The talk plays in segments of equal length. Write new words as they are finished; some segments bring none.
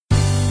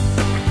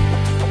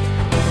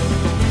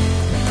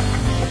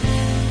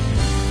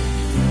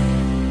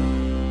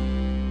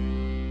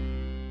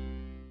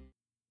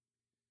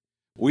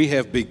We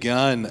have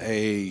begun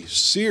a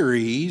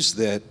series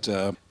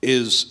that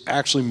is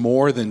actually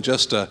more than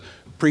just a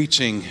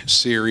preaching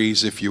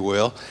series, if you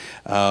will.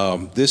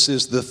 This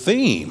is the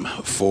theme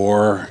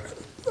for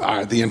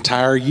the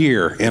entire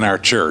year in our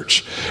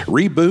church: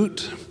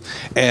 reboot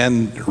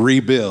and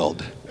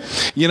rebuild.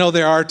 You know,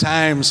 there are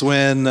times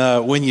when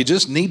you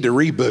just need to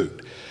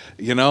reboot.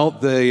 You know,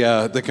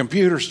 the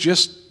computer's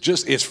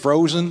just it's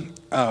frozen.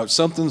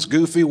 Something's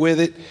goofy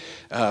with it.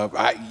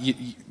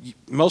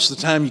 Most of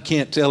the time you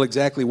can't tell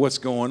exactly what's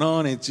going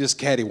on. It's just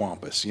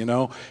cattywampus, you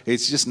know.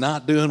 It's just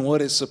not doing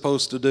what it's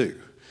supposed to do.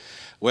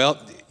 Well,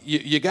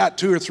 you got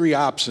two or three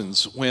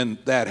options when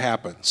that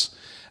happens.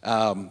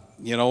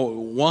 You know,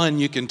 one,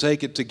 you can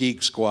take it to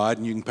Geek Squad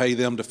and you can pay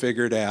them to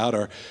figure it out.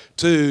 Or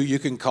two, you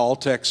can call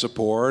tech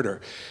support,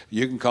 or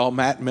you can call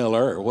Matt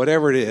Miller, or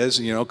whatever it is.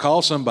 You know,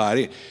 call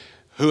somebody.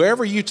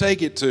 Whoever you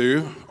take it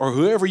to or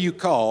whoever you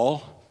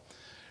call,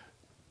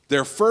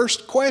 their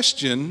first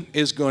question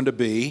is going to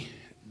be,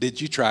 did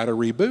you try to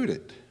reboot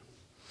it?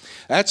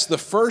 That's the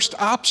first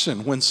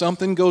option when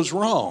something goes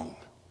wrong.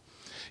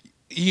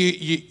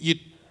 You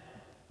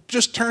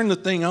just turn the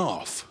thing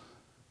off.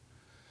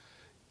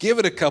 Give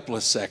it a couple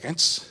of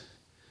seconds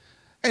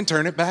and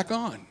turn it back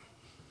on.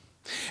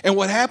 And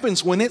what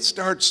happens when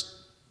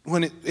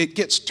it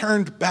gets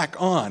turned back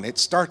on, it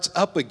starts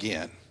up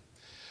again.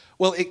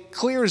 Well, it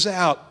clears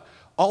out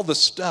all the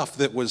stuff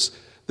that was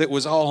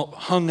all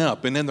hung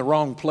up and in the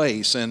wrong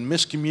place and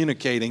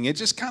miscommunicating. It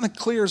just kind of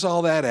clears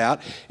all that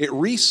out. It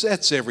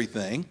resets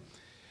everything.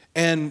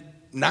 And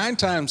 9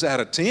 times out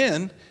of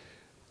 10,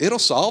 it'll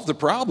solve the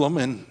problem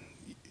and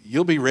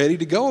you'll be ready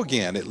to go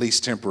again, at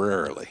least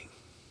temporarily.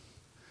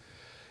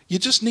 You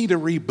just need a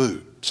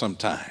reboot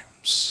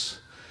sometimes.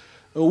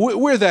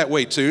 We're that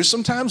way too.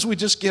 Sometimes we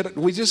just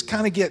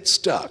kind of get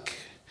stuck.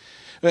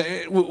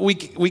 We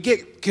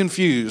get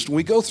confused.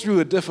 We go through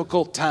a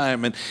difficult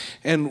time,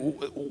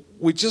 and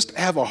we just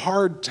have a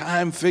hard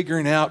time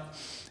figuring out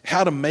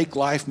how to make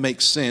life make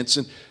sense,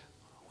 and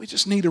we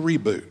just need a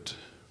reboot.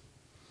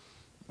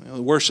 Well,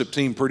 the worship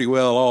team pretty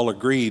well all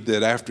agreed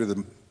that after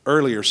the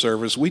earlier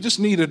service, we just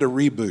needed a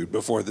reboot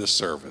before this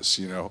service.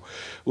 You know,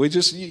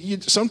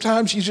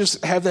 sometimes you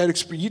just have that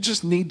experience. You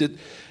just need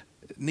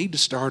to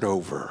start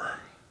over.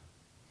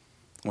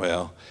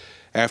 Well,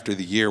 after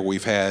the year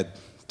we've had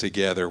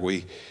together,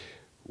 we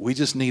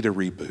just need a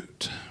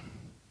reboot.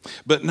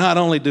 But not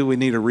only do we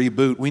need a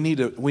reboot, we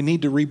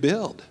need to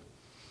rebuild.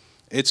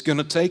 It's going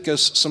to take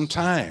us some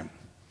time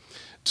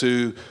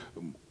to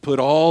put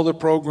all the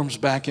programs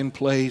back in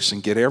place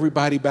and get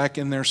everybody back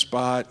in their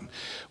spot.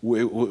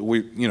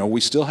 We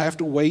still have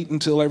to wait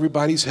until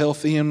everybody's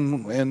healthy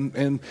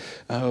and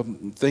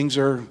things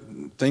are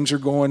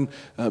going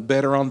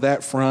better on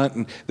that front.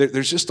 And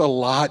there's just a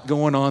lot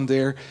going on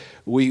there.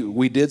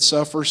 We did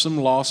suffer some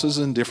losses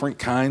in different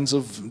kinds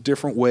of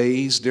different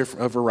ways,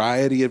 a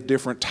variety of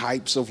different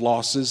types of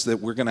losses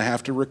that we're going to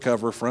have to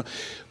recover from.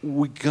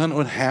 We're going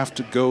to have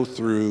to go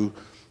through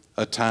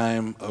a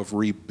time of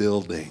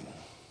rebuilding.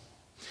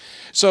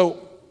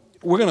 So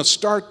we're going to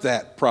start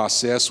that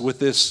process with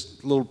this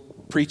little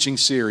preaching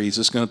series.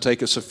 It's going to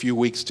take us a few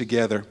weeks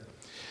together.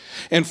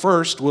 And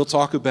first, we'll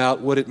talk about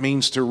what it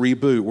means to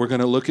reboot. We're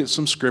going to look at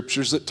some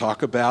scriptures that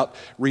talk about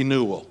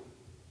renewal.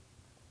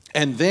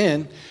 And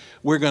then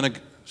we're going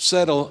to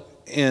settle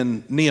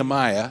in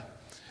Nehemiah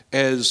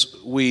as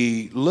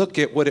we look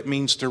at what it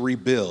means to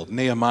rebuild.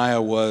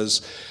 Nehemiah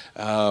was,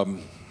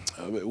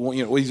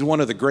 he's one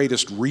of the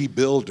greatest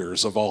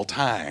rebuilders of all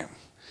time.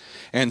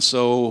 And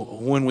so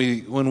when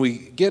we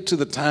get to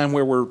the time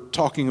where we're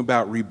talking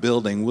about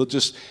rebuilding, we'll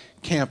just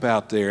camp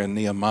out there in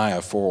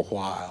Nehemiah for a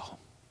while.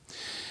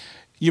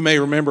 You may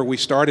remember we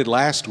started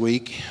last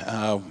week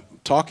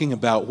talking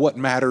about what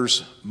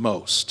matters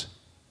most.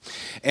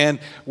 And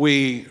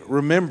we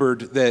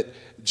remembered that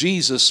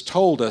Jesus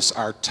told us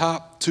our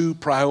top 2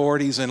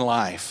 priorities in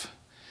life.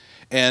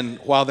 And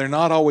while they're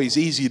not always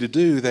easy to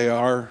do, they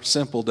are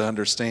simple to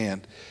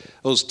understand.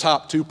 Those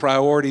top 2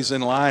 priorities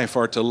in life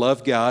are to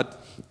love God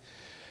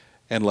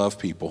and love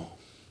people.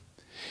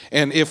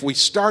 And if we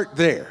start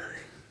there,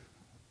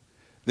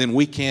 then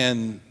we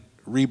can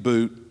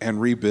reboot and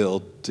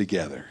rebuild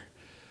together.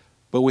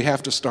 But we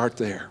have to start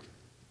there.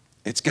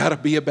 It's got to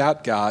be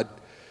about God,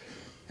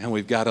 and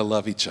we've got to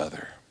love each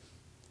other.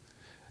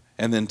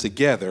 And then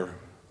together,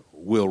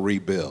 we'll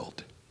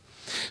rebuild.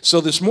 So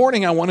this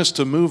morning, I want us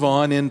to move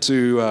on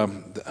into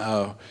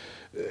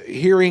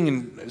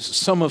hearing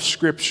some of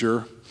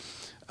Scripture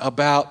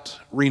about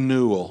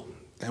renewal.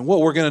 And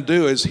what we're going to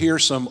do is hear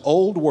some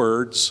old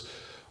words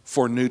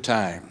for new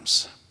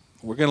times.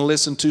 We're going to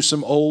listen to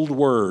some old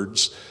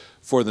words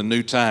for the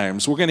new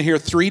times. We're going to hear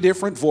 3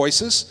 different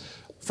voices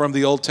from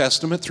the Old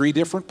Testament. 3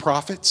 different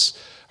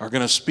prophets are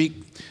going to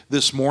speak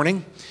this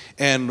morning.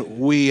 And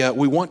we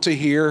want to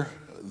hear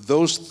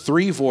those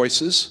 3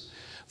 voices,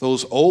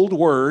 those old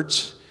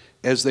words,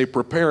 as they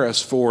prepare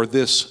us for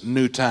this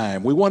new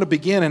time. We want to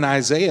begin in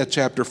Isaiah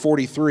chapter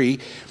 43.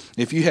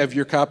 If you have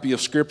your copy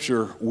of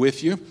Scripture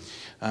with you,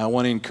 I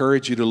want to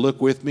encourage you to look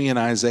with me in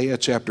Isaiah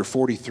chapter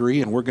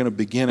 43, and we're going to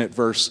begin at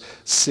verse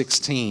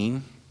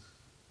 16.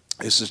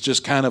 This is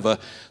just kind of a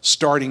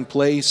starting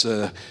place,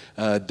 a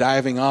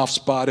diving off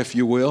spot, if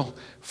you will,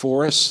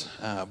 for us.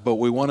 But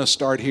we want to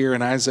start here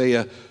in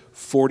Isaiah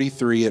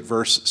 43 at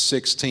verse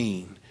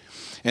 16.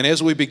 And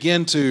as we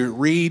begin to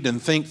read and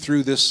think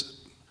through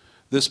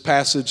this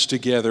passage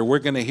together, we're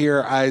going to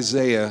hear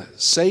Isaiah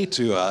say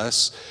to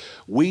us,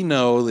 we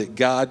know that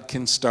God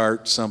can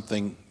start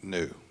something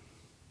new.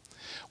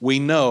 We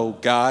know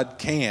God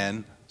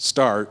can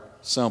start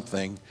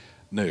something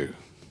new.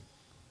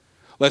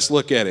 Let's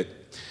look at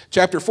it.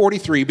 Chapter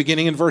 43,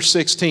 beginning in verse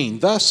 16.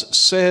 Thus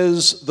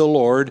says the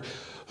Lord,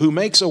 who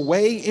makes a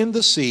way in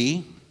the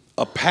sea,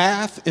 a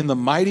path in the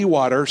mighty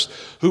waters,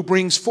 who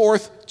brings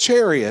forth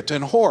chariot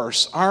and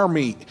horse,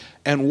 army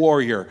and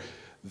warrior.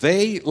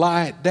 They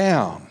lie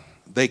down,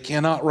 they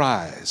cannot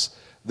rise.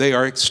 They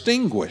are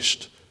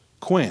extinguished,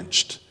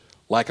 quenched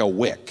like a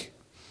wick.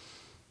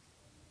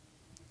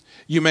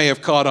 You may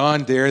have caught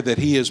on there that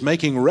he is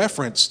making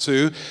reference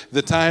to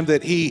the time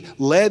that he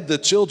led the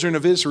children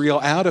of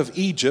Israel out of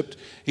Egypt.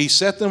 He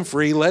set them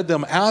free, led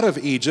them out of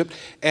Egypt,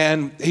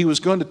 and he was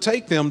going to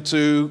take them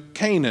to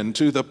Canaan,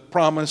 to the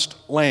promised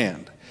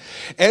land.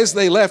 As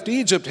they left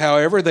Egypt,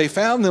 however, they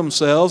found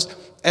themselves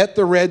at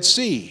the Red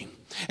Sea.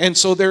 And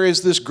so there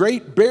is this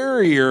great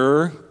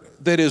barrier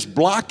that is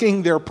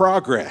blocking their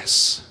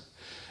progress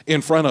in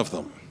front of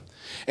them.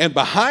 And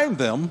behind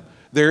them,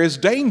 there is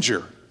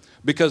danger,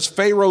 because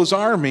Pharaoh's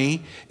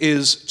army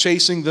is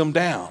chasing them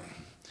down.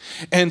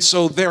 And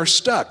so they're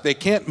stuck. They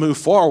can't move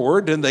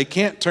forward and they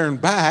can't turn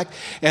back,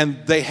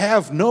 and they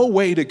have no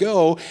way to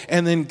go.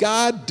 And then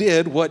God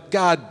did what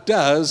God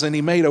does, and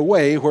he made a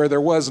way where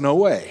there was no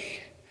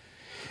way.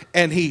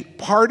 And he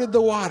parted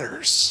the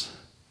waters.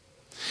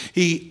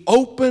 He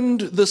opened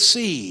the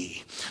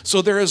sea.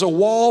 So there is a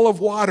wall of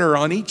water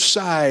on each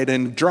side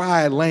and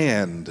dry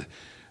land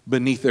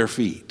beneath their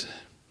feet.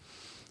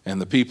 And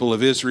the people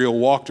of Israel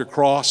walked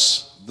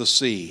across the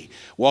sea,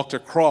 walked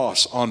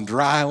across on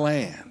dry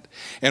land.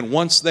 And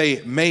once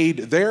they made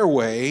their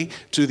way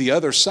to the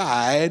other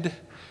side,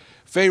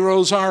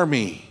 Pharaoh's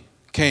army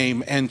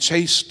came and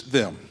chased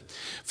them.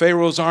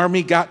 Pharaoh's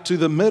army got to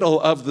the middle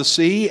of the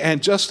sea,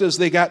 and just as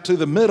they got to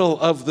the middle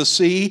of the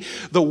sea,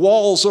 the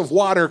walls of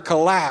water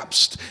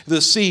collapsed.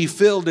 The sea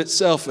filled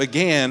itself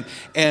again,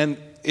 and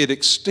it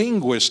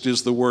extinguished,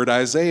 is the word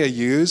Isaiah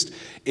used.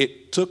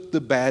 It took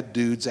the bad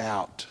dudes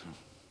out.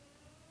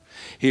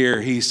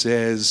 Here he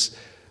says,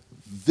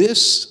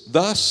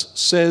 thus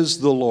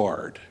says the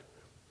Lord.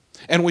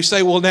 And we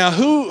say, well, now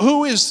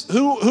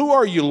who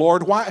are you,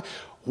 Lord?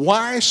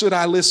 Why should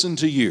I listen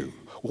to you?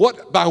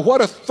 By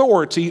what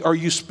authority are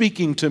you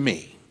speaking to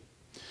me?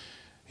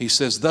 He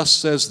says, thus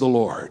says the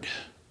Lord.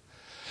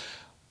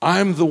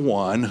 I'm the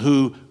one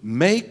who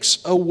makes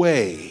a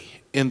way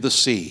in the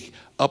sea,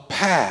 a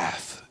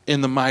path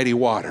in the mighty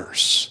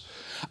waters.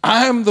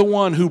 I'm the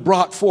one who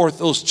brought forth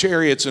those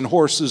chariots and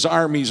horses,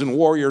 armies and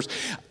warriors.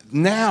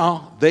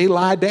 Now they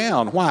lie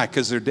down. Why?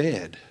 Because they're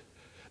dead.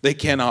 They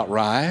cannot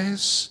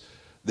rise.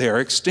 They're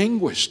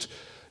extinguished.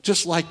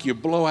 Just like you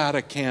blow out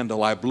a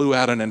candle, I blew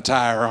out an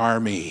entire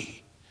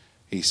army,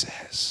 he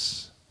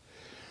says.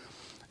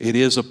 It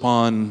is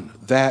upon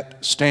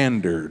that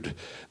standard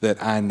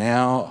that I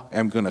now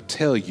am going to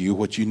tell you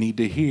what you need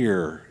to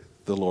hear,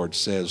 the Lord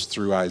says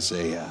through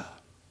Isaiah.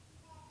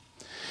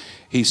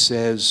 He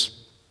says,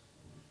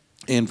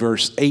 in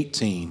verse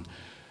 18,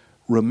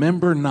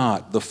 remember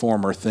not the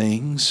former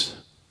things,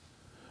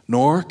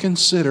 nor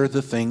consider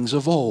the things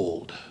of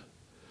old.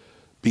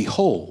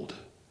 Behold,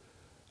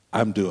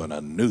 I'm doing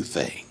a new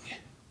thing.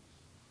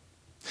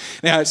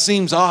 Now, it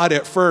seems odd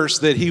at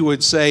first that he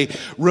would say,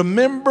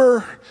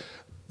 remember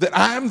that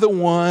I'm the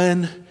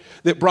one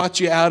that brought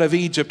you out of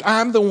Egypt.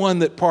 I'm the one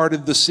that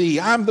parted the sea.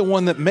 I'm the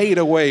one that made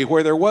a way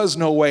where there was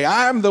no way.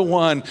 I'm the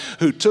one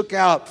who took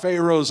out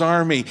Pharaoh's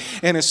army.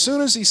 And as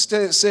soon as he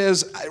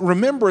says,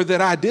 remember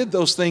that I did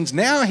those things,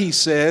 now he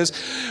says,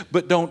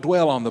 but don't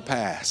dwell on the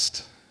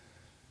past.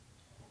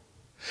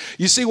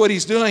 You see what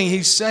he's doing?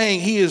 He's saying,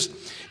 he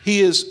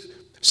is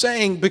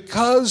saying,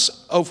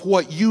 because of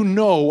what you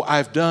know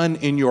I've done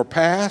in your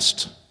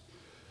past,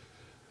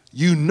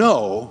 you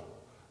know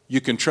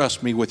you can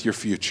trust me with your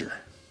future.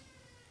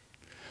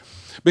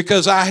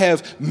 Because I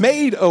have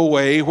made a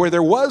way where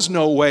there was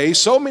no way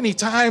so many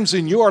times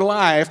in your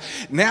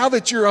life, now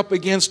that you're up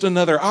against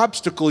another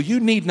obstacle, you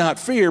need not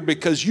fear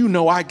because you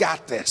know I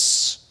got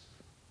this.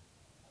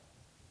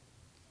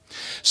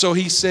 So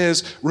he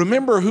says,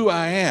 remember who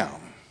I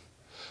am,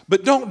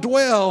 but don't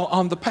dwell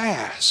on the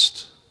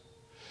past.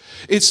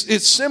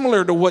 It's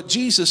similar to what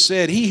Jesus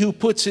said, he who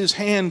puts his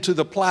hand to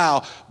the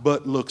plow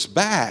but looks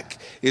back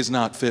is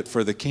not fit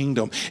for the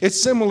kingdom. It's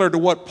similar to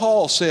what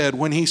Paul said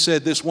when he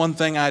said, this one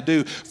thing I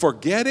do,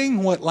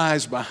 forgetting what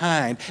lies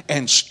behind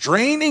and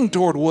straining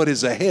toward what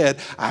is ahead,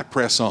 I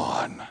press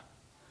on.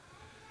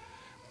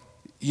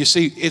 You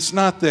see, it's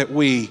not that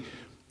we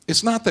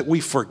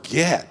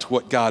forget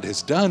what God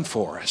has done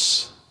for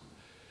us,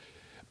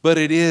 But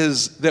it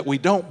is that we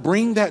don't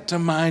bring that to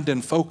mind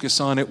and focus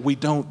on it. We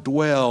don't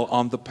dwell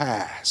on the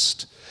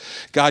past.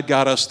 God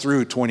got us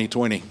through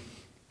 2020.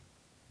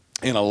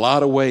 In a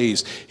lot of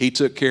ways, He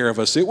took care of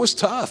us. It was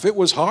tough. It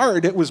was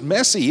hard. It was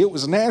messy. It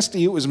was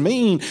nasty. It was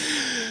mean.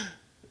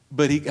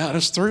 But He got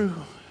us through.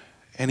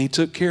 And He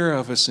took care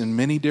of us in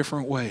many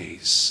different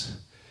ways.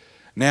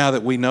 Now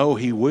that we know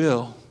He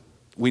will,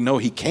 we know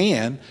He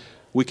can,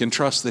 we can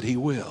trust that He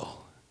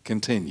will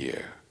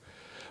continue.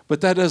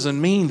 But that doesn't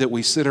mean that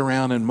we sit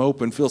around and mope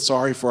and feel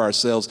sorry for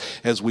ourselves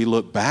as we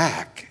look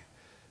back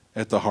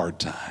at the hard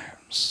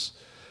times.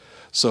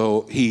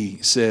 So He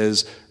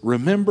says,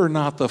 remember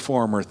not the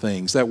former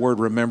things. That word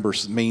remember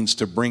means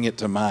to bring it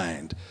to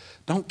mind.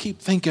 Don't keep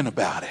thinking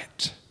about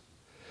it.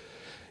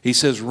 He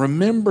says,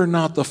 remember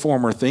not the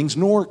former things,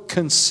 nor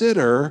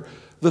consider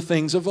the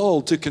things of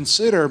old. To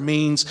consider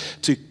means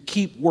to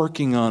keep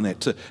working on it,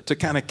 to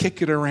kind of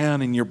kick it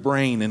around in your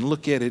brain and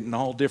look at it in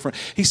all different.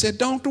 He said,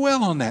 don't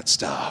dwell on that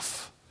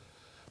stuff.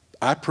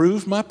 I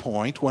proved my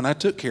point when I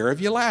took care of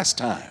you last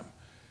time.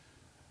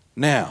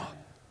 Now,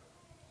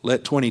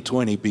 let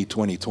 2020 be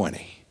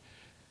 2020.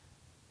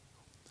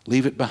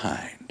 Leave it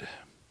behind.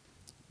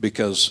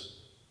 Because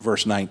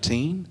verse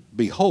 19,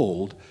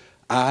 behold,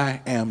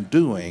 I am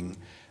doing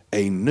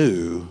a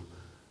new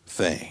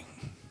thing.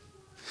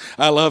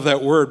 I love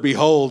that word,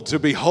 behold. To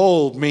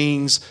behold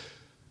means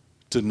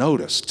to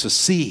notice, to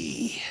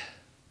see.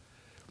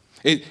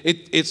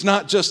 It's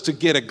not just to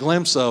get a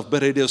glimpse of,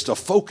 but it is to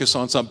focus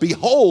on something.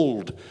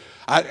 Behold,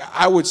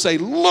 I would say,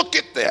 look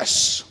at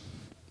this.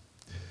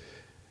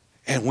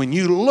 And when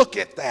you look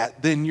at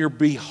that, then you're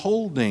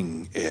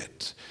beholding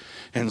it.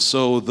 And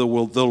so the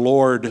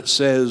Lord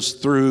says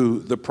through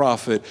the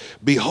prophet,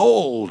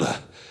 behold,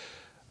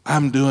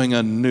 I'm doing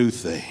a new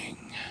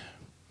thing.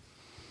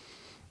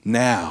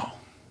 Now,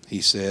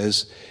 He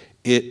says,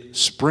 it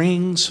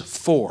springs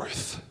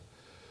forth.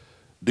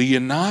 Do you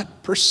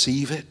not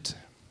perceive it?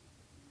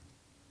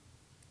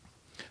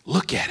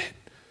 Look at it.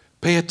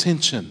 Pay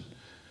attention.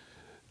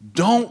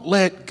 Don't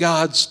let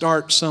God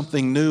start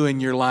something new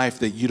in your life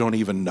that you don't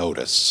even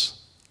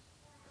notice.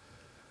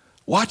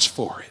 Watch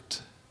for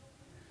it.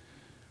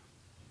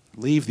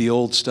 Leave the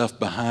old stuff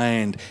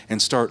behind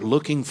and start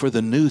looking for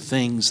the new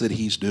things that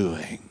He's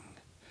doing.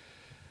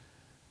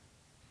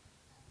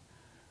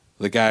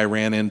 The guy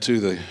ran into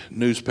the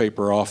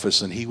newspaper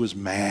office and he was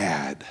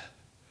mad.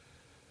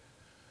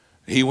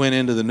 He went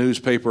into the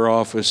newspaper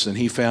office and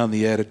he found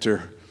the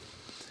editor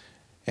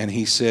and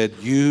he said,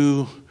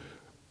 you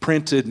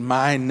printed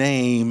my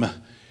name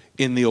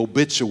in the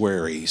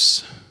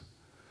obituaries,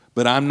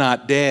 but I'm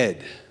not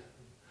dead.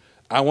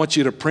 I want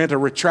you to print a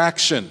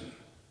retraction.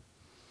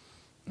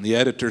 And the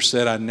editor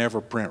said, I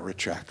never print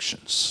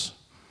retractions.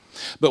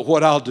 But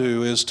what I'll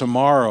do is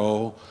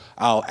tomorrow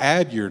I'll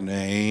add your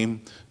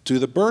name to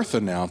the birth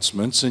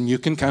announcements and you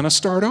can kind of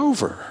start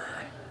over.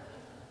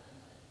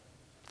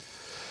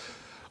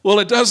 Well,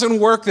 it doesn't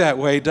work that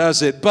way,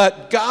 does it?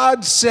 But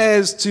God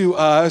says to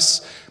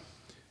us,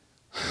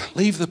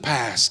 leave the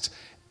past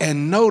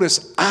and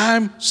notice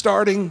I'm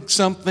starting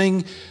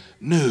something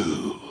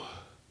new.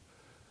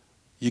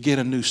 You get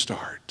a new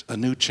start, a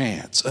new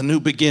chance, a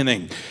new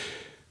beginning.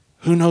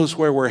 Who knows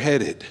where we're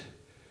headed?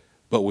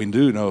 But we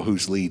do know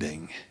who's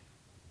leading.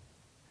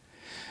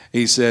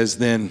 He says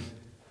then,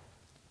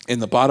 in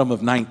the bottom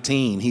of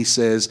 19, he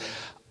says,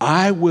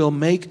 I will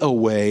make a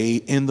way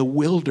in the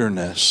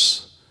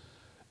wilderness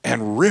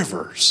and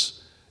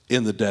rivers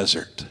in the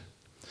desert.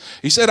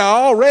 He said, I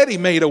already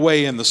made a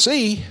way in the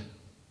sea.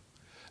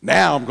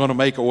 Now I'm going to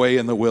make a way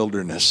in the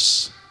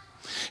wilderness.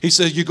 He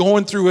says, you're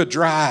going through a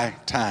dry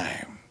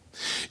time.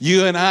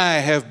 You and I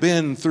have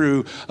been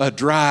through a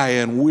dry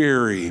and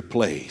weary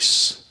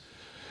place.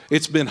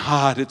 It's been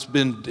hot. It's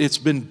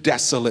been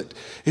desolate.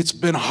 It's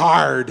been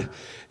hard.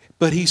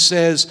 But he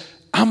says,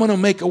 I'm going to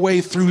make a way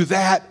through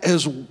that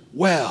as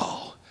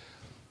well.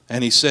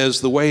 And he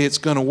says the way it's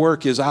going to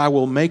work is I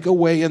will make a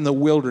way in the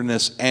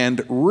wilderness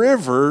and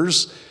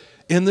rivers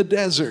in the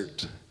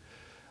desert.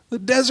 The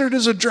desert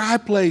is a dry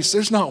place.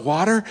 There's not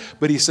water.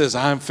 But he says,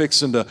 I'm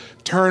fixing to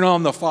turn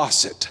on the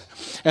faucet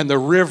and the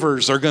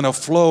rivers are going to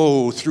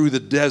flow through the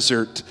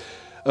desert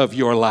of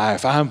your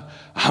life. I'm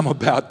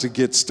about to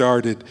get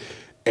started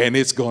and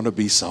it's going to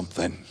be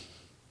something.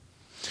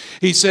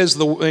 He says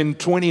in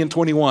 20 and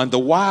 21, the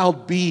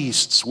wild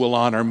beasts will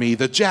honor me,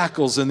 the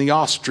jackals and the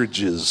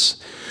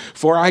ostriches.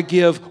 For I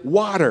give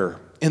water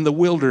in the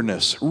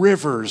wilderness,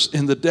 rivers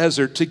in the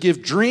desert, to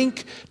give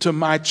drink to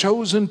my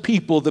chosen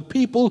people, the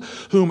people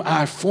whom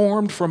I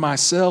formed for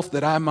myself,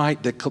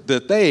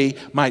 that they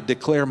might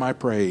declare my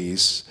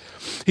praise.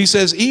 He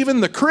says even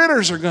the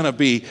critters are going to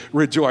be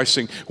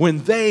rejoicing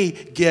when they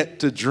get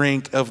to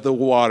drink of the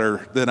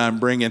water that I'm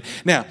bringing.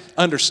 Now,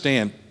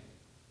 understand,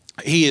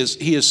 he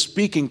is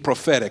speaking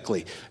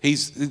prophetically.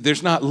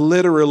 There's not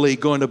literally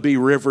going to be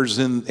rivers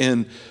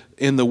in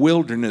the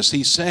wilderness.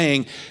 He's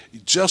saying,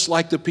 just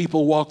like the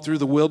people walked through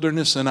the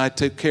wilderness and I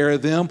took care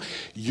of them,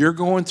 you're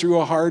going through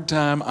a hard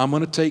time. I'm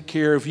going to take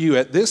care of you.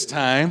 At this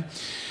time,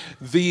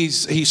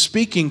 He's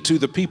speaking to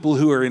the people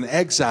who are in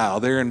exile.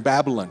 They're in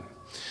Babylon.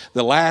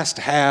 The last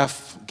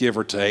half, give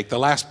or take, the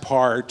last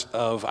part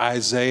of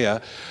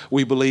Isaiah,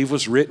 we believe,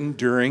 was written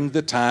during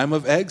the time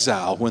of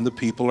exile when the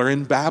people are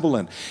in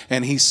Babylon.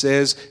 And he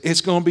says, it's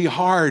going to be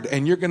hard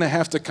and you're going to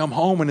have to come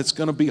home and it's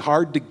going to be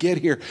hard to get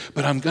here,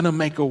 but I'm going to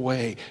make a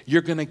way.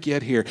 You're going to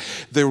get here.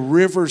 The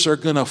rivers are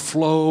going to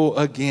flow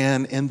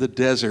again in the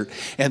desert.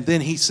 And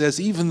then he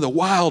says, even the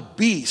wild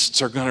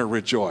beasts are going to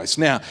rejoice.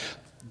 Now,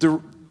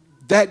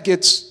 that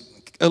gets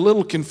a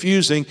little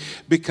confusing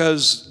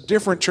because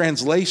different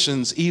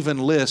translations even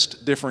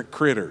list different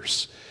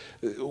critters.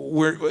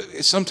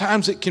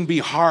 Sometimes it can be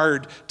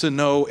hard to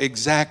know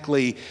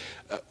exactly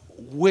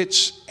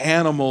which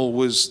animal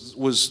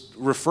was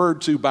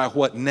referred to by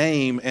what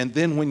name, and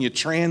then when you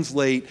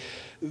translate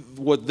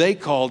what they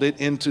called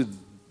it into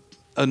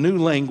a new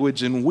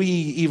language and we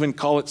even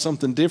call it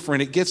something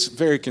different, it gets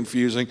very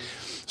confusing.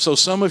 So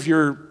some of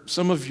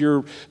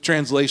your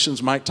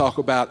translations might talk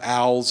about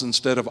owls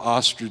instead of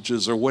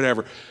ostriches or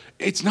whatever.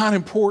 It's not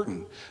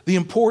important. The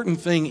important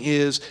thing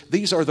is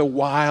these are the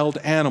wild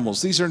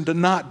animals. These are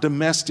not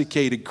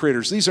domesticated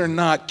critters. These are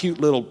not cute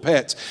little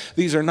pets.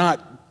 These are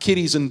not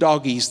kitties and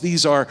doggies.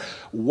 These are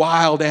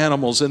wild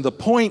animals. And the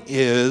point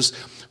is,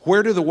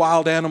 where do the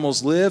wild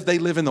animals live? They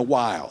live in the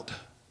wild.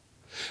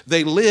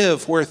 They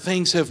live where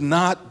things have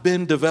not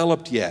been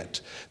developed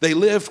yet. They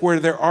live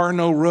where there are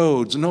no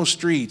roads, no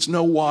streets,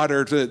 no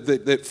water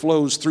that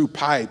flows through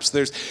pipes.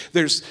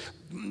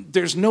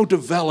 There's no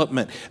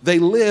development. They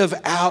live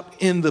out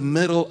in the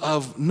middle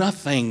of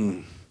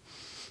nothing.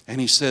 And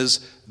he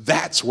says,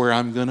 that's where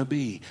I'm going to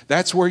be.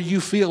 That's where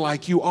you feel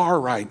like you are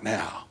right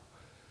now.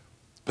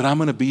 But I'm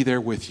going to be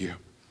there with you.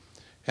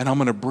 And I'm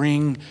going to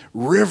bring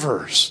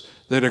rivers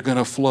that are going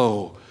to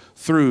flow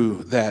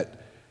through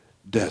that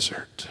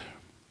desert.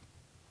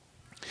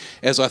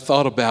 As I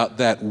thought about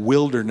that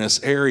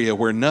wilderness area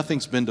where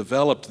nothing's been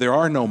developed, there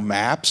are no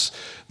maps,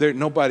 there's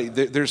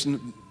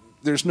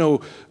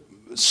no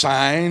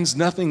signs,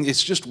 nothing.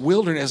 It's just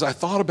wilderness. As I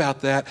thought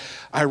about that,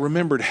 I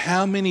remembered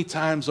how many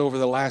times over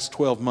the last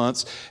 12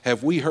 months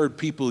have we heard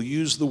people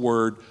use the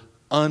word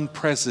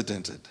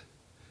unprecedented.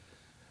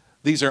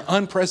 These are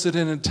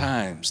unprecedented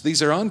times.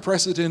 These are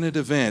unprecedented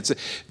events.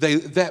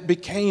 That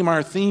became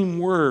our theme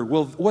word.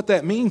 Well, what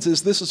that means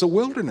is this is a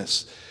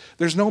wilderness.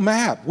 There's no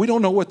map. We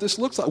don't know what this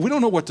looks like. We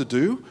don't know what to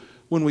do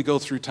when we go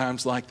through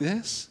times like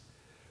this.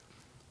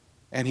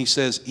 And he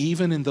says,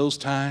 even in those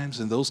times,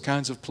 in those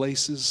kinds of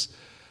places,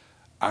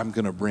 I'm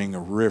going to bring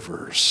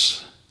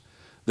rivers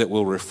that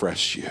will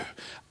refresh you.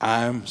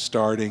 I'm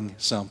starting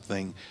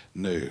something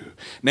new.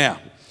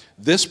 Now,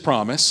 this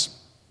promise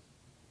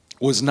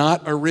was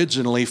not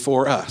originally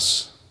for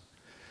us.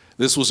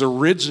 This was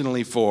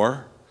originally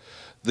for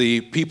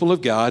the people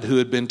of God who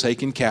had been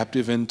taken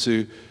captive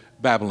into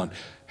Babylon.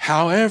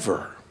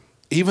 However,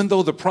 even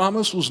though the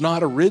promise was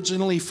not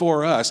originally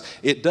for us,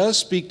 it does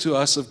speak to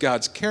us of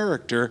God's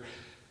character,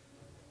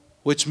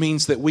 which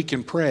means that we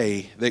can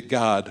pray that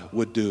God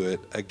would do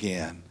it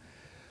again.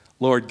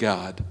 Lord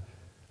God,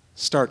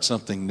 start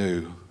something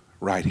new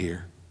right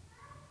here.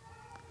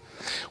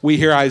 We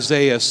hear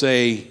Isaiah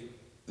say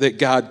that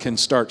God can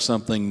start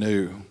something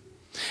new.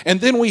 And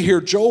then we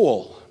hear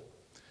Joel.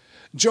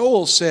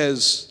 Joel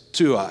says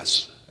to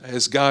us,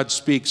 as God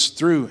speaks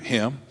through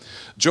him,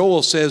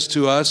 Joel says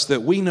to us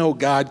that we know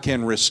God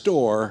can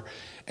restore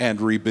and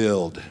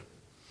rebuild.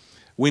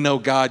 We know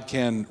God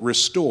can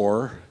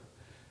restore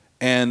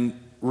and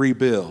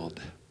rebuild.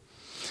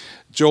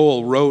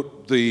 Joel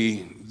wrote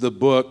the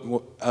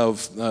book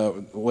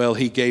of,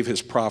 he gave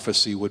his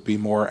prophecy would be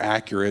more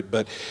accurate,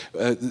 but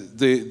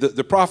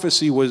the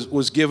prophecy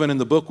was given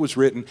and the book was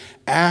written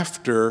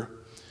after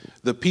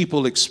the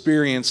people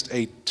experienced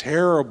a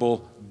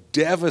terrible,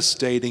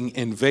 devastating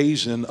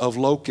invasion of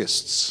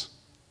locusts.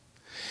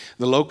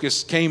 The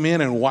locusts came in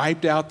and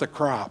wiped out the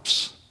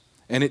crops,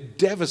 and it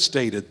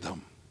devastated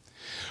them.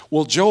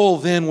 Well, Joel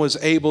then was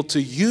able to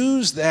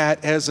use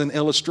that as an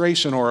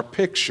illustration or a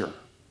picture.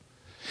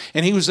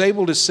 And he was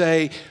able to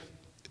say,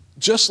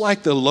 just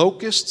like the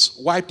locusts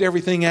wiped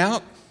everything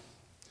out,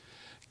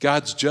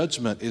 God's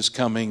judgment is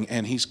coming,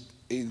 and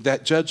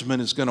that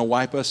judgment is going to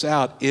wipe us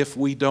out if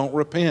we don't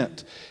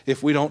repent,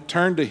 if we don't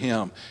turn to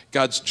Him.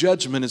 God's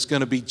judgment is going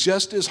to be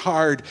just as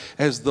hard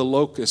as the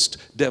locust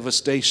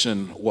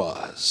devastation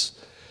was.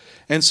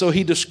 And so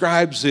he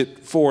describes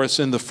it for us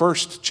in the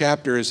first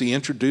chapter as he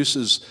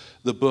introduces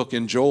the book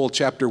in Joel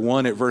chapter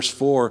 1 at verse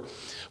 4.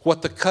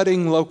 What the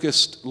cutting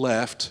locust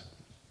left,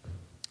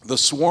 the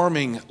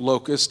swarming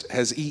locust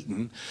has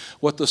eaten.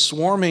 What the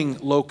swarming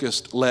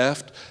locust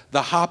left,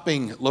 the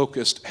hopping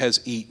locust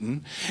has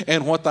eaten.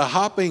 And what the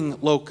hopping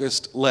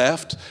locust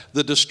left,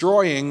 the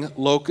destroying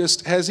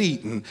locust has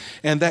eaten.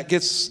 And that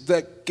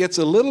gets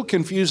a little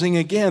confusing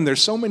again.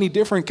 There's so many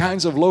different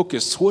kinds of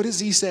locusts. What is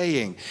he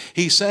saying?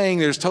 He's saying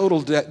there's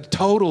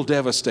total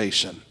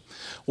devastation.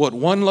 What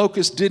one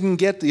locust didn't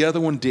get, the other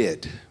one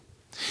did.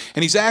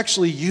 And he's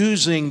actually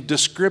using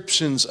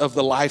descriptions of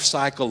the life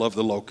cycle of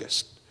the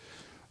locust.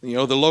 You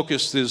know, the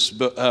locust is,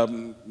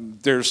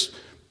 there's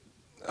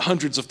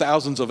hundreds of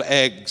thousands of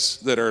eggs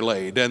that are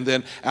laid. And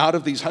then out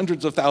of these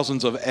hundreds of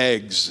thousands of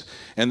eggs,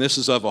 and this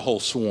is of a whole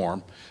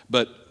swarm,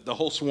 but the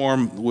whole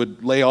swarm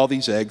would lay all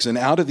these eggs, and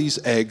out of these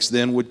eggs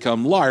then would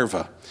come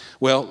larvae.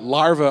 Well,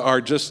 larvae are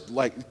just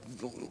like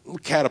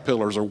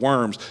caterpillars or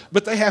worms,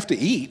 but they have to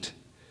eat.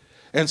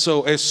 And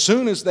so as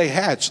soon as they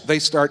hatch, they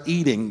start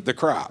eating the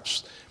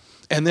crops.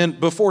 And then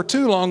before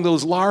too long,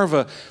 those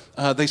larvae,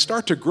 they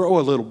start to grow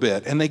a little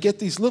bit, and they get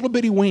these little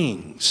bitty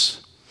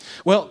wings.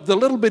 Well, the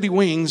little bitty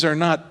wings are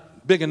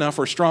not big enough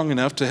or strong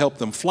enough to help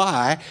them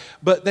fly,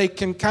 but they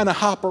can kind of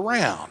hop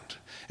around.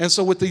 And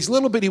so with these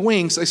little bitty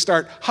wings, they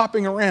start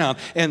hopping around,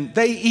 and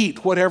they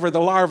eat whatever the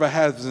larva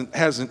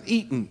hasn't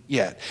eaten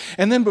yet.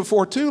 And then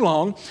before too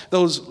long,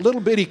 those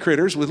little bitty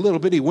critters with little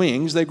bitty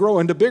wings, they grow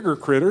into bigger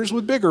critters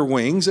with bigger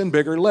wings and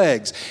bigger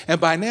legs. And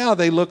by now,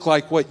 they look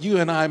like what you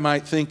and I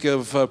might think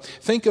of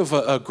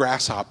a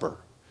grasshopper.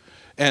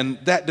 And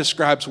that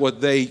describes what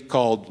they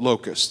called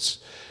locusts.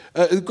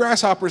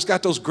 Grasshoppers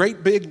got those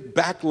great big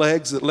back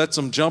legs that lets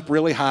them jump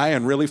really high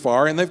and really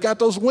far, and they've got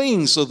those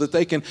wings so that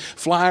they can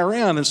fly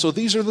around. And so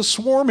these are the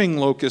swarming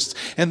locusts,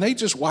 and they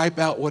just wipe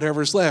out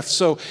whatever's left.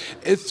 So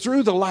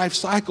through the life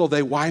cycle,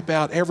 they wipe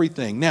out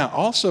everything. Now,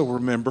 also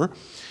remember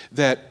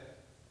that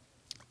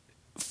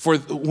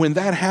when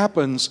that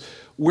happens,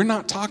 we're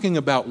not talking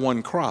about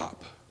one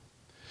crop.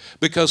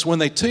 Because when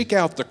they take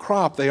out the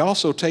crop, they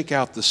also take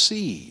out the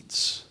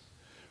seeds.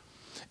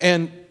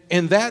 And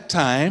in that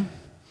time,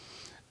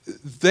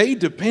 they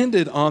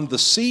depended on the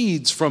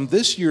seeds from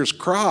this year's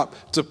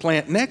crop to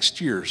plant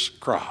next year's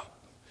crop.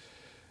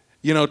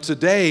 You know,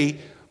 today,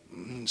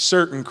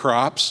 certain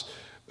crops,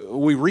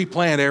 we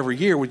replant every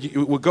year. We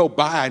go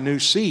buy new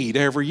seed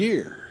every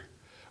year.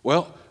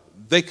 Well,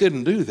 they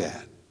couldn't do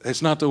that.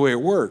 That's not the way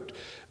it worked.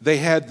 They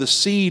had the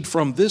seed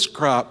from this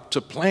crop to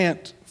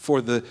plant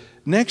for the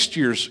next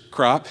year's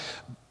crop.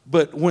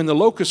 But when the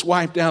locusts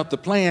wiped out the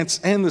plants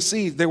and the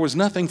seed, there was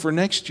nothing for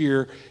next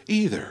year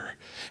either.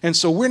 And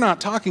so we're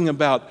not talking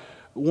about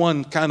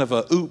one kind of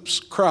a oops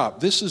crop.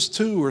 This is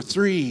 2 or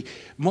 3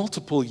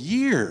 multiple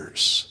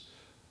years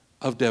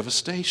of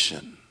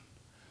devastation.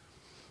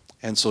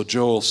 And so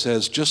Joel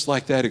says, just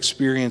like that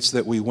experience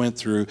that we went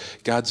through,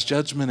 God's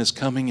judgment is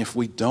coming if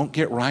we don't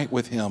get right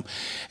with him.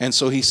 And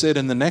so he said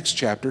in the next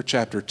chapter,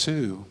 chapter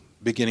 2,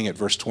 beginning at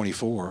verse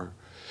 24,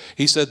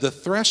 he said, the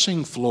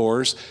threshing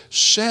floors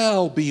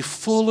shall be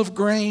full of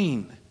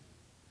grain.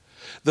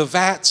 The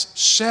vats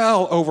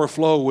shall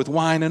overflow with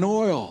wine and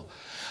oil.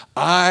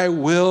 I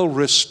will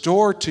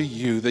restore to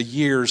you the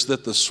years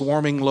that the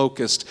swarming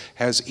locust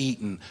has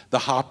eaten, the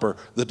hopper,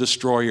 the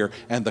destroyer,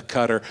 and the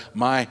cutter,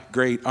 my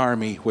great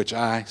army which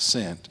I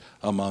sent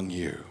among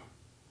you.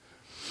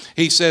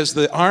 He says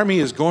the army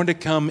is going to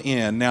come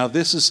in. Now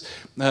this is,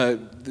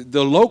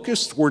 the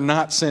locusts were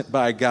not sent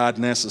by God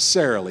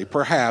necessarily,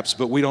 perhaps,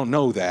 but we don't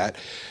know that.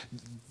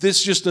 This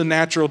is just a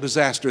natural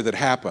disaster that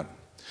happened.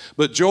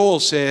 But Joel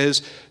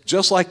says,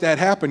 just like that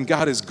happened,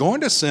 God is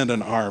going to send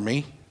an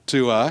army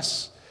to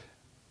us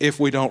if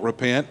we don't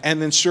repent.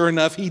 And then sure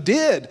enough, he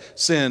did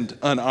send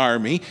an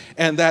army,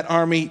 and that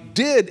army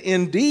did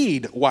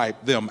indeed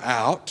wipe them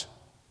out.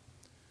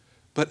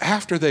 But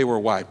after they were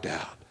wiped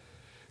out,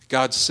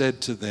 God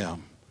said to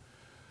them,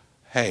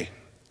 hey,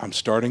 I'm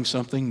starting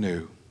something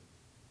new.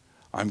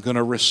 I'm going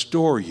to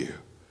restore you.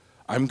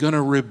 I'm going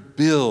to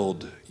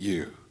rebuild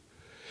you.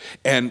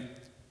 And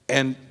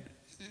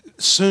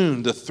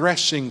soon the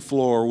threshing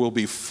floor will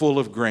be full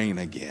of grain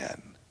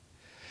again.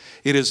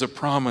 It is a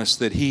promise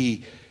that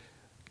he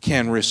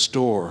can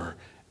restore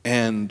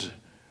and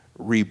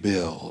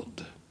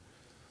rebuild.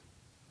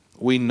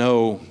 We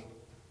know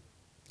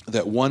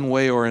that one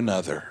way or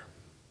another,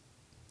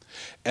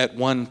 at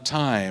one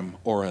time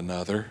or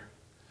another,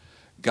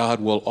 God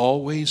will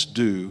always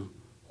do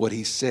what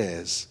he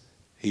says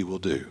he will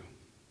do.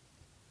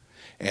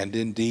 And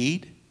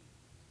indeed,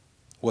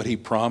 what he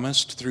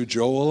promised through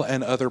Joel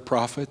and other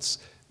prophets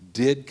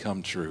did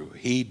come true.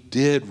 He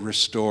did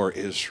restore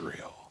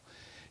Israel.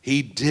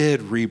 He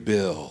did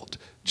rebuild,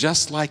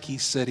 just like he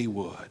said he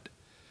would,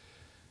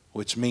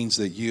 which means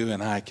that you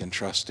and I can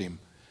trust him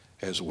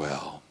as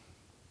well.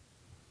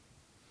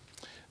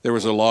 There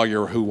was a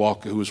lawyer who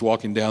was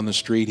walking down the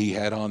street. He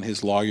had on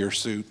his lawyer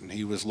suit, and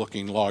he was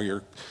looking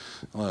lawyer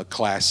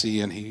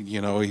classy, and he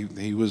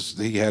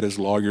had his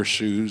lawyer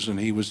shoes, and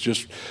he was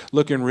just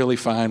looking really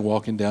fine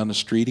walking down the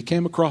street. He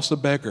came across a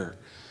beggar.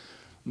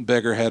 The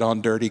beggar had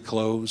on dirty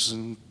clothes,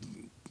 and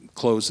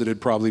clothes that had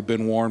probably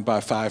been worn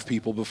by 5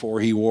 people before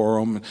he wore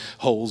them, and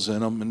holes in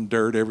them, and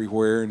dirt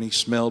everywhere, and he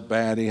smelled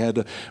bad. He had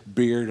a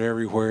beard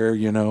everywhere,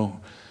 you know.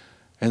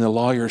 And the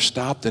lawyer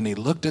stopped, and he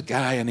looked a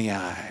guy in the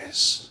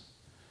eyes.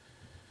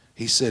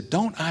 He said,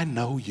 "Don't I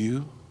know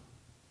you?"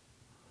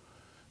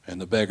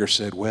 And the beggar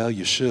said, "Well,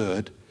 you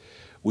should.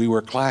 We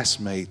were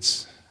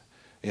classmates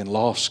in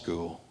law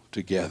school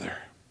together."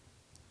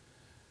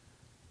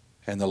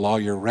 And the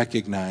lawyer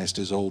recognized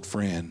his old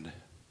friend.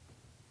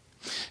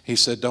 He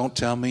said, "Don't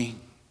tell me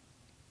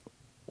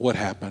what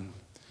happened.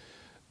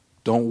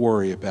 Don't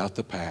worry about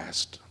the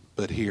past.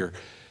 But here,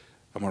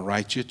 I'm going to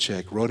write you a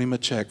check. Wrote him a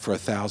check for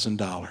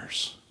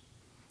 $1,000.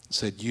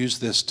 Said, use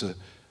this to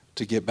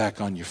get back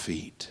on your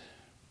feet.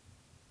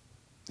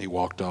 He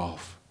walked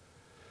off.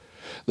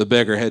 The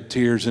beggar had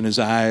tears in his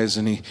eyes,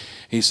 and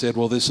he said,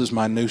 well, this is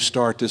my new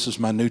start. This is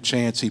my new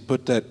chance. He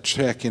put that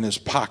check in his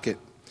pocket,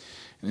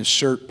 in his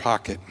shirt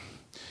pocket.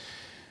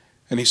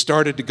 And he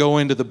started to go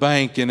into the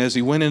bank, and as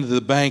he went into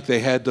the bank, they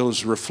had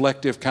those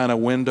reflective kind of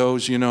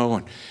windows,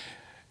 and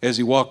as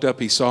he walked up,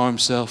 he saw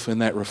himself in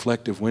that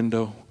reflective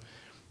window.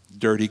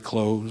 Dirty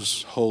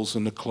clothes, holes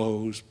in the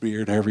clothes,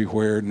 beard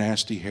everywhere,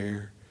 nasty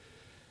hair.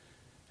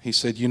 He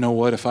said, you know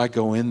what, if I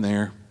go in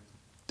there,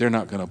 they're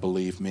not going to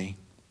believe me.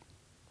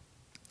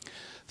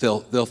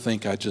 They'll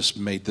think I just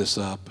made this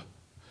up.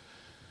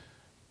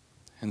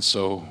 And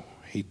so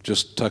he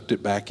just tucked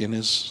it back in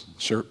his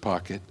shirt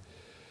pocket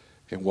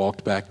and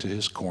walked back to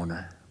his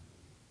corner.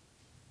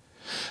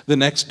 The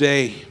next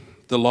day,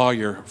 the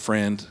lawyer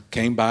friend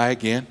came by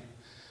again,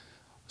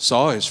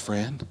 saw his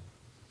friend.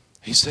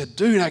 He said,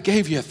 dude, I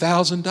gave you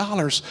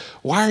 $1,000.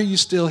 Why are you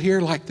still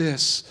here like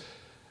this?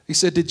 He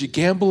said, did you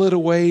gamble it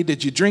away?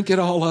 Did you drink it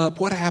all up?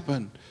 What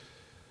happened?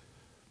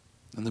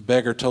 And the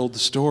beggar told the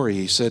story.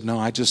 He said, no,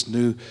 I just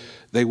knew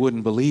they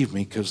wouldn't believe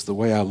me because the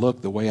way I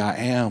look, the way I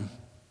am.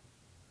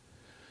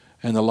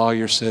 And the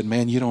lawyer said,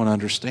 man, you don't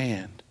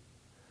understand.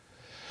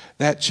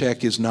 That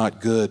check is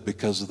not good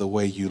because of the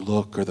way you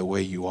look or the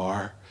way you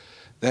are.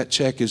 That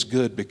check is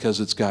good because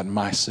it's got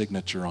my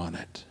signature on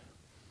it.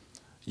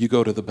 You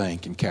go to the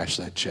bank and cash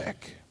that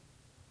check.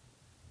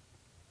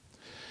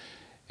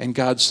 And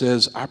God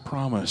says, I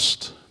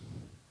promised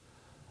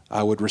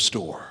I would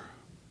restore.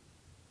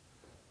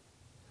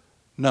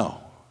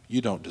 No,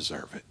 you don't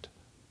deserve it.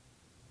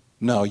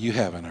 No, you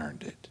haven't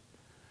earned it.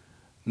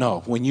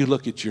 No, when you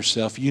look at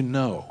yourself, you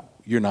know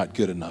you're not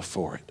good enough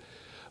for it.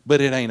 But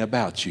it ain't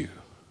about you.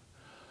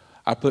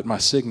 I put my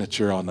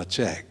signature on the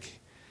check.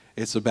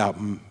 It's about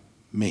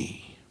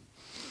me.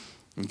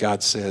 And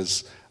God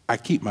says, I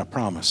keep my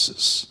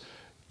promises.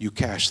 You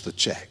cash the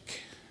check.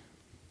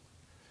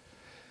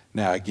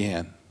 Now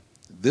again,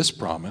 this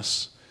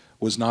promise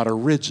was not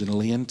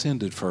originally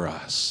intended for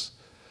us,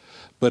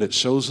 but it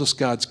shows us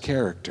God's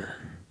character,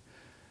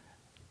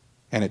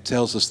 and it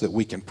tells us that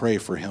we can pray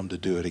for him to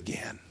do it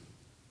again.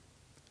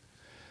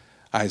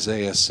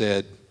 Isaiah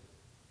said,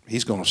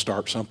 he's going to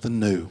start something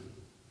new.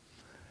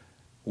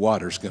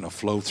 Water's going to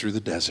flow through the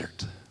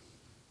desert.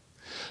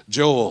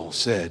 Joel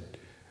said,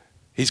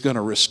 he's going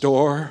to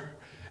restore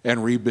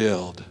and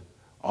rebuild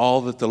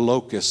all that the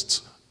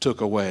locusts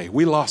took away.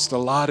 We lost a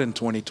lot in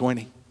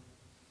 2020.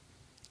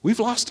 We've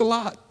lost a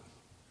lot.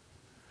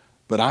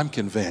 But I'm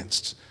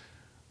convinced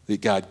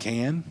that God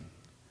can,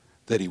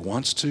 that he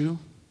wants to,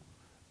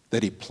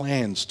 that he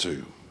plans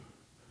to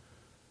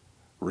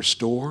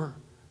restore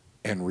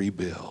and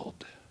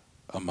rebuild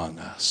among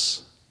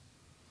us.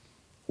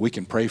 We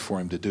can pray for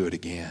him to do it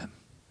again.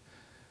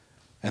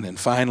 And then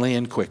finally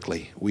and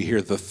quickly, we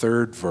hear the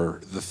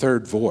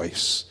third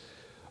voice,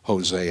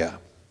 Hosea.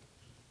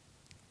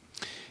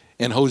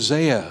 And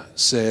Hosea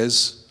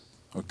says,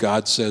 or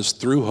God says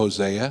through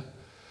Hosea,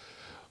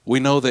 we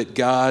know that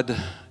God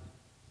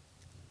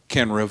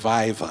can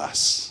revive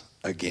us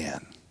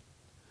again.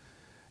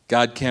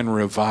 God can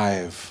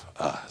revive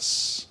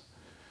us.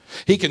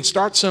 He can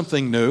start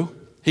something new.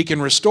 He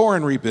can restore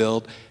and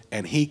rebuild,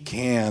 and he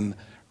can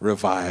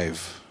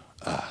revive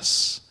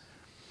us.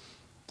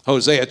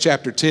 Hosea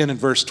chapter 10 and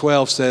verse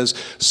 12 says,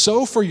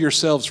 sow for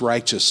yourselves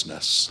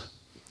righteousness,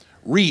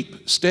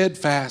 reap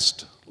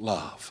steadfast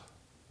love.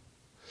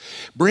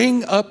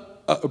 Break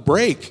up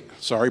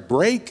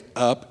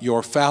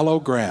your fallow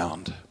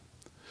ground,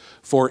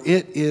 for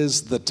it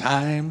is the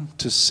time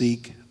to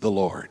seek the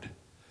Lord,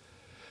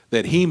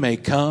 that he may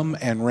come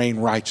and rain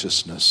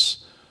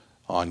righteousness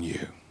on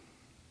you.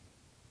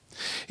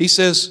 He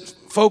says,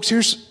 folks,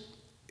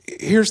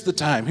 here's the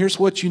time. Here's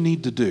what you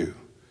need to do.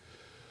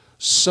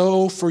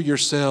 Sow for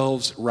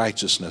yourselves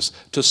righteousness.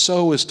 To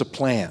sow is to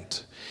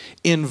plant.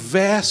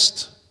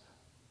 Invest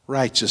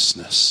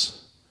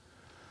righteousness.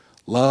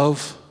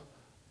 Love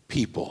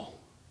people.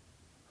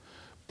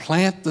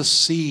 Plant the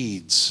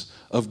seeds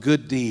of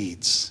good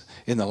deeds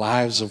in the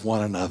lives of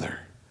one another.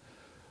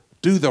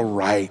 Do the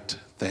right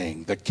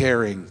thing, the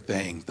caring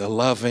thing, the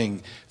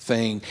loving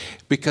thing.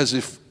 Because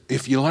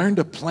if you learn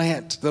to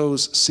plant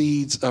those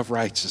seeds of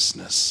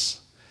righteousness,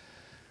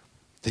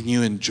 then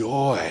you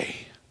enjoy,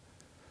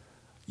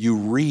 you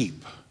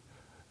reap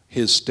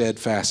his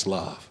steadfast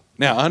love.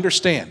 Now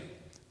understand,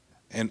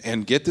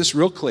 and get this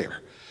real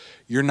clear,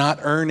 you're not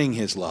earning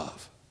his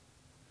love.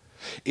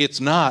 It's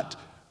not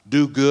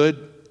do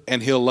good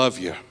and he'll love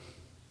you.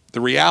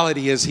 The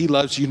reality is he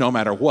loves you no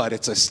matter what.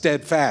 It's a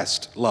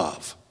steadfast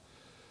love.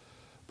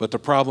 But the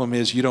problem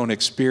is you don't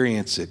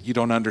experience it. You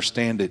don't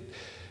understand it.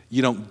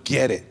 You don't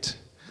get it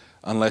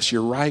unless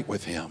you're right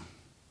with him.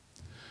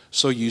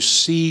 So you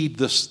seed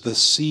the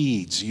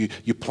seeds.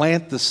 You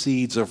plant the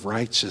seeds of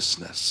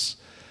righteousness.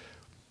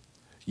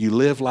 You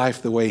live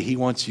life the way he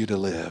wants you to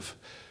live.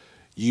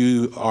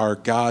 You are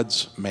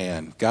God's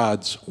man,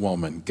 God's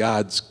woman,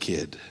 God's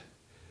kid.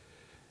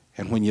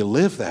 And when you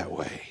live that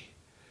way,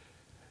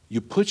 you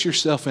put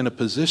yourself in a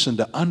position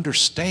to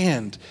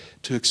understand,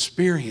 to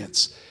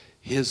experience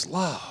His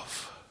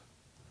love.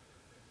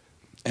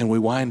 And we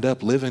wind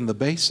up living the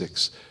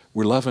basics.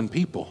 We're loving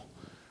people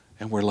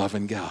and we're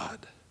loving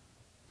God.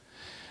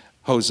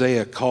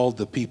 Hosea called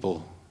the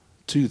people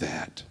to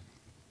that.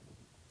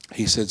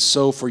 He said,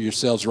 sow for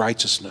yourselves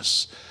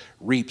righteousness,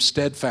 reap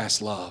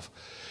steadfast love.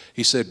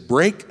 He said,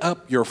 break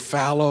up your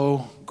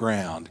fallow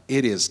ground.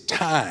 It is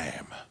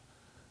time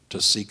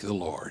to seek the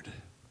Lord.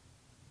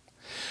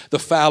 The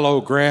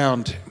fallow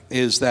ground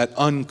is that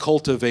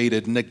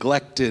uncultivated,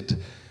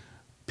 neglected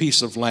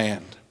piece of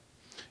land.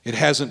 It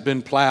hasn't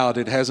been plowed.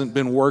 It hasn't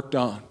been worked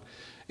on.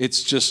 It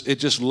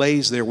just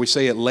lays there. We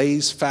say it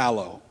lays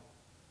fallow.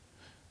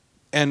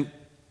 And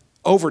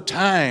over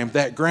time,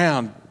 that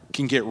ground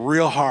can get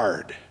real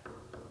hard.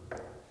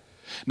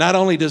 Not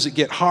only does it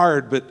get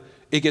hard, but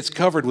it gets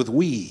covered with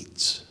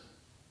weeds.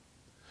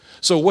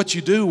 So what you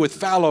do with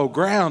fallow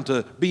ground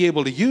to be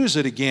able to use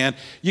it again,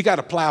 you got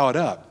to plow it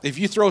up. If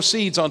you throw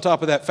seeds on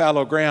top of that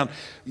fallow ground,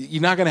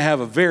 you're not going to have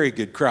a very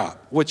good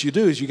crop. What you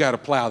do is you got to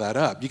plow that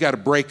up. You got to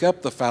break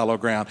up the fallow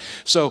ground.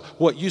 So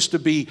what used to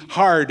be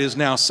hard is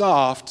now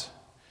soft,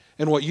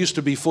 and what used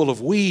to be full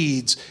of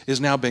weeds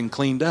is now been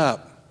cleaned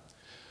up.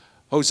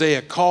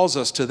 Hosea calls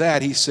us to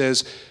that. He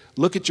says,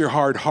 look at your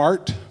hard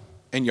heart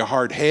and your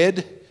hard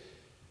head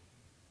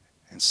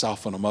and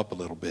soften them up a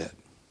little bit.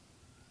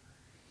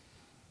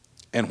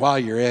 And while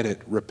you're at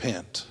it,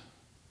 repent.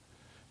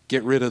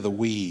 Get rid of the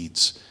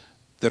weeds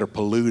that are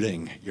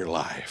polluting your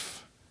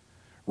life.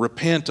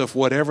 Repent of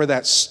whatever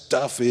that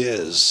stuff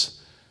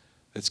is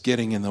that's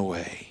getting in the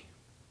way.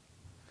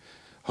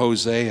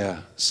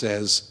 Hosea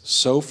says,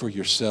 sow for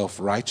yourself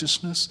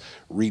righteousness,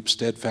 reap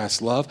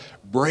steadfast love,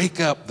 break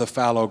up the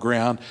fallow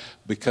ground,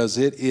 because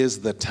it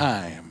is the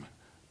time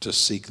to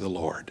seek the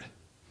Lord.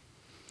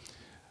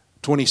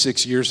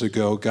 26 years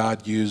ago,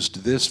 God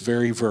used this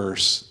very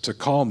verse to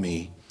call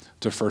me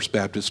to First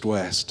Baptist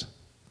West.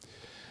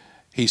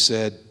 He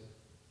said,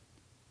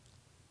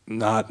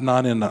 not in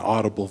an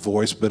audible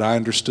voice, but I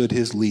understood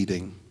his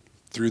leading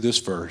through this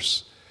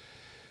verse.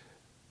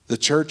 The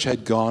church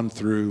had gone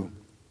through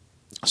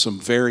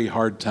some very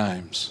hard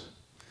times.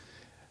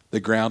 The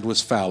ground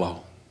was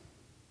fallow.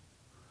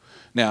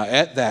 Now,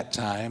 at that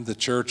time, the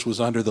church was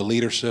under the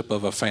leadership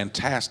of a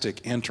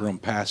fantastic interim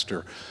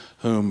pastor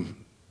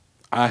whom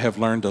I have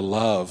learned to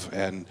love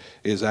and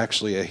is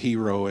actually a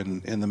hero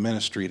in the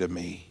ministry to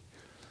me.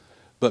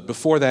 But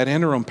before that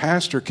interim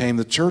pastor came,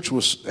 the church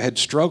had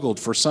struggled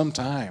for some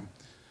time,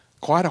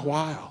 quite a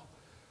while.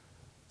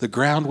 The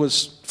ground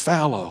was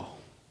fallow.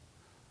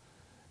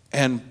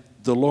 And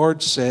the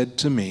Lord said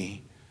to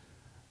me,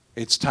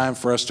 it's time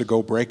for us to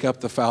go break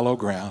up the fallow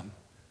ground.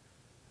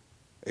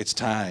 It's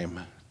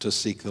time to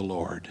seek the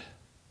Lord.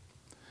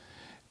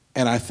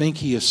 And I think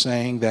He is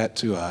saying that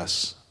to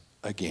us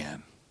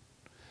again.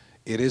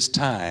 It is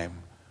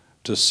time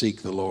to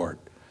seek the Lord.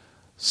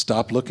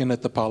 Stop looking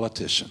at the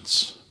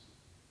politicians.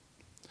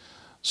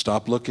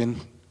 Stop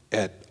looking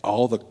at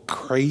all the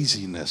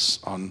craziness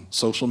on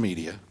social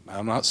media.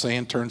 I'm not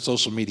saying turn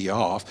social media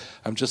off.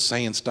 I'm just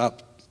saying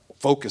stop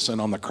focusing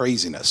on the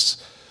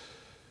craziness.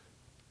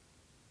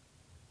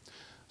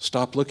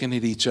 Stop looking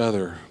at each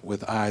other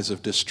with eyes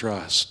of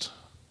distrust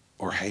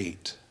or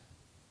hate.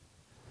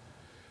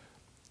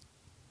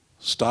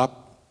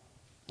 Stop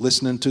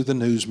listening to the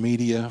news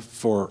media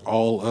for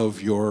all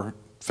of your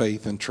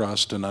faith and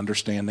trust and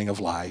understanding of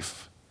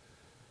life.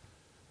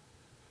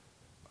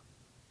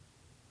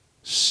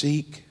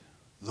 Seek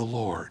the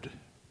Lord.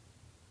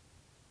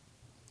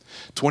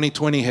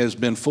 2020 has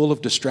been full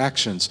of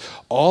distractions.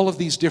 All of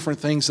these different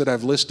things that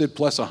I've listed,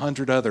 plus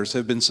 100 others,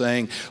 have been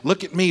saying,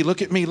 look at me,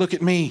 look at me, look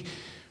at me.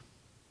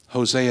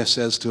 Hosea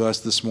says to us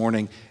this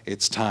morning,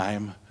 it's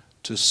time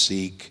to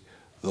seek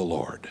the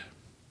Lord.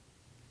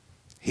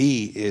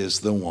 He is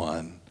the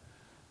one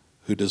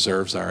who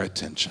deserves our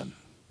attention.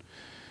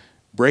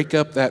 Break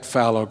up that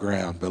fallow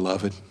ground,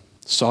 beloved.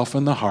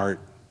 Soften the heart.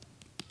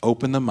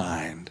 Open the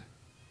mind.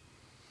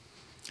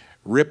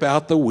 Rip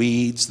out the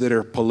weeds that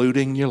are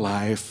polluting your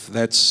life.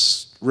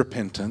 That's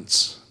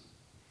repentance.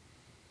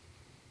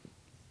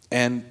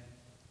 And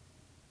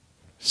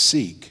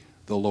seek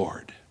the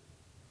Lord.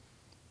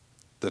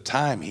 The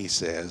time, He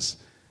says,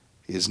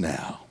 is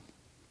now.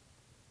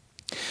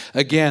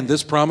 Again,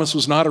 this promise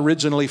was not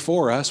originally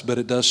for us, but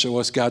it does show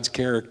us God's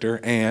character,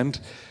 and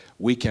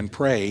we can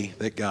pray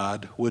that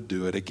God would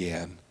do it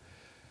again.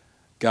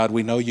 God,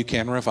 we know You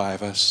can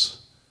revive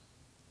us.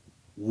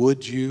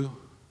 Would You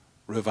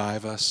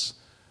revive us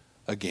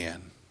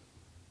again?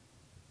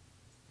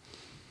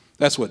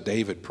 That's what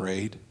David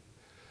prayed.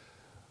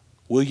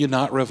 Will You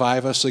not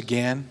revive us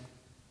again,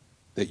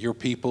 that Your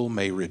people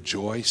may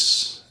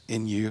rejoice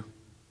in You?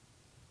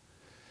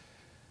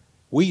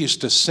 We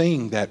used to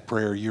sing that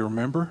prayer, you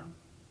remember?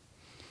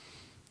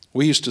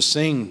 We used to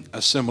sing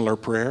a similar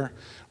prayer.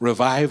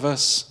 Revive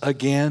us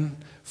again.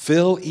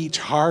 Fill each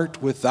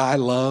heart with Thy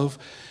love.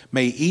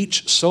 May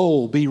each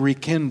soul be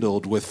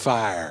rekindled with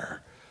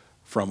fire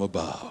from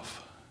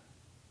above.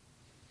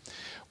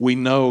 We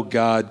know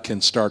God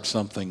can start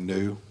something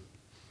new.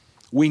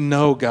 We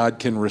know God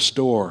can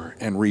restore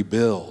and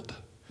rebuild.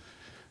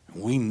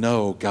 We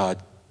know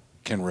God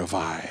can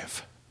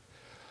revive.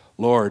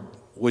 Lord,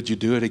 would you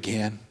do it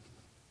again?